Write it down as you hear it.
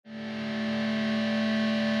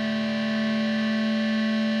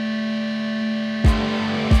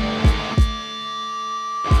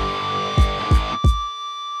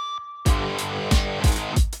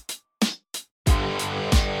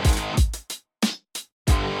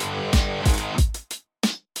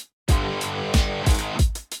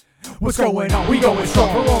What's going on? We going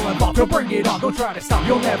strong, we're all involved, so bring it on. Don't try to stop,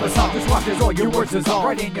 you'll never stop. Just watch as all your words dissolve.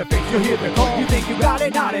 Right in your face, you'll hear the call. You think you got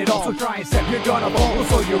it? Not at all. So try and step, you're gonna fall.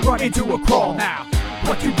 So you run into a crawl now.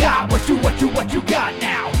 What you got? What you got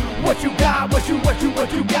now? What you got? What you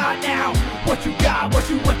got now? What you got? What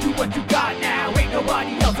you got now? Ain't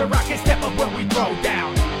nobody else around can step up when we throw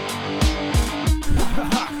down.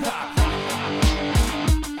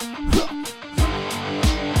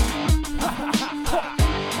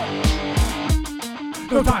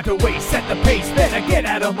 No time to waste, set the pace, better get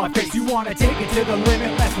out of my face. You wanna take it to the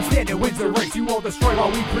limit, last one standing wins the race. You all destroy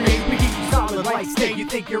while we create, we keep you solid like steak. You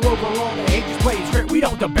think you're over all the hate, just play it straight, we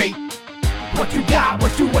don't debate. What you got,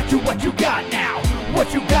 what you got now?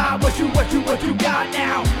 What you got, what you got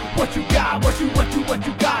now? What you got, what you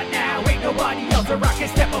got now? Ain't nobody else around can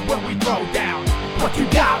step up when we throw down. What you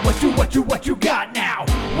got, what you got now?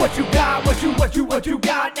 What you got, what you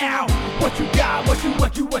got now? What you got,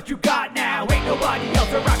 what you got now? Ain't nobody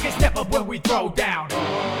else around can step up when we throw down.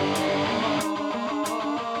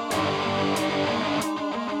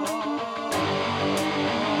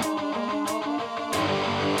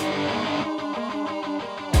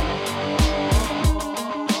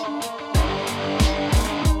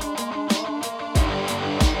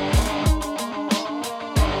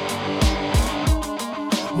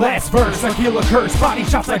 Last verse, I kill a curse, body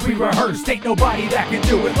shots like we rehearsed. Ain't nobody that can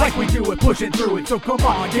do it like we do it, pushing through it. So come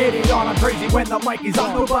on, get it on, I'm crazy when the mic is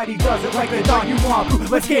on. Nobody does it like the dog you want,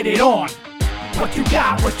 let's get it on. What you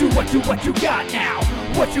got, what you got now?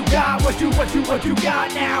 What you got, what you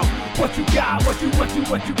got now? What you got, what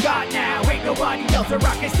you got now? Ain't nobody else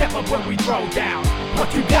around can step up when we throw down.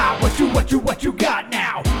 What you got, what you got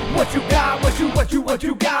now? What you got, what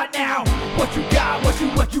you got now? What you got,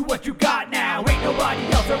 what you got now? Ain't nobody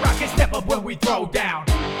else around can step up when we throw down.